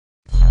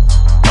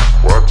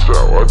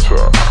watch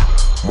out.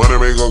 Money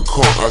make her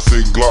come, I say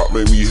Glock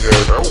make me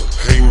happy.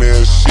 Hating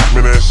that shit,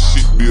 man, that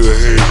shit be a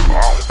heavy.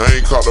 I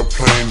ain't caught the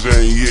plain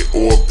Jane yet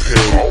or a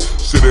petty.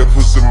 Shit, that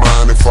pussy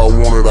mine, if I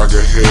want it, I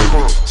can have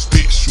it.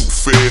 Stick shoot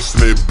fast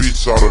and that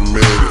bitch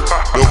automatic.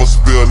 Never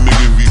spill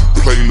nigga if he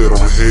play, let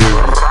him have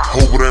it.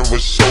 Hope it ain't for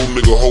show,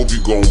 nigga, hope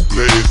you gon'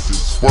 blast it.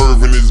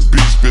 Swerving this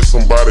bitch, bet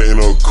somebody in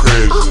her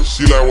crashing.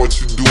 She like what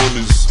you doing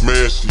is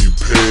smash you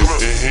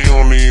pass. And he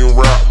don't even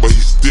rap, but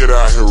he still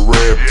out here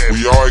rapping.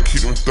 We always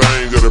keep them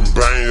things at the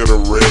bang of the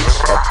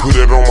racks. I put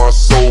it on my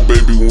soul,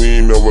 baby,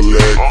 we ain't never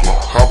lacking.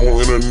 Hop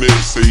on internet,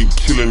 say he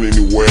killing and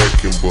he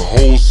whacking. But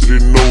whole city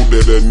know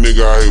that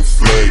nigga out here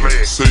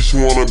flagging. Say she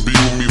wanna be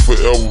with me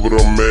forever, but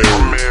I'm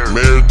married.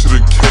 Married to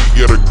the cake,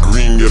 got a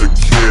green, got a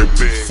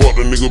cabbage. Fuck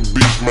the nigga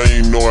bitch, man,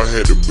 you know I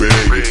had to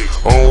bag it.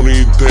 I don't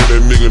even think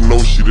that nigga know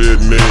she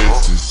that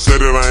nasty.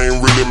 Said that I ain't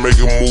really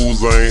making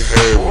moves, I ain't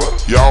having.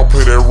 Y'all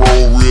play that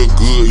role real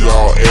good,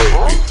 y'all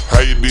acting. How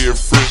you did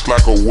fresh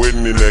like a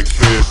wedding in that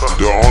casket.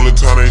 The only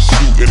time they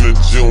shoot in the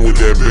gym with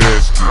that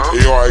basket.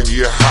 AR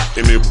get hot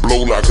and it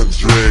blow like a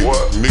dragon.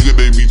 Nigga,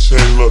 they be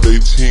changing up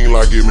they team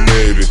like it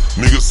Madden.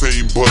 Nigga say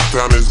he bust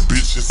down his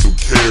bitch in some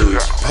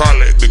carrots.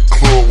 Probably at the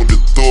club with the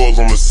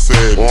thugs on the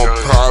set. Or I'm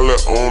probably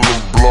on the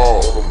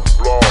blog.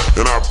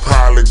 And I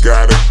probably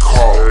got a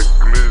car.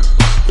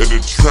 At the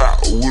trap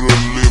with a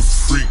little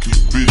freaky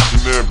bitch.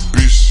 And that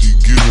bitch she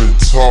giving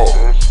talk.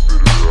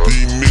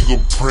 These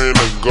niggas praying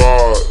to God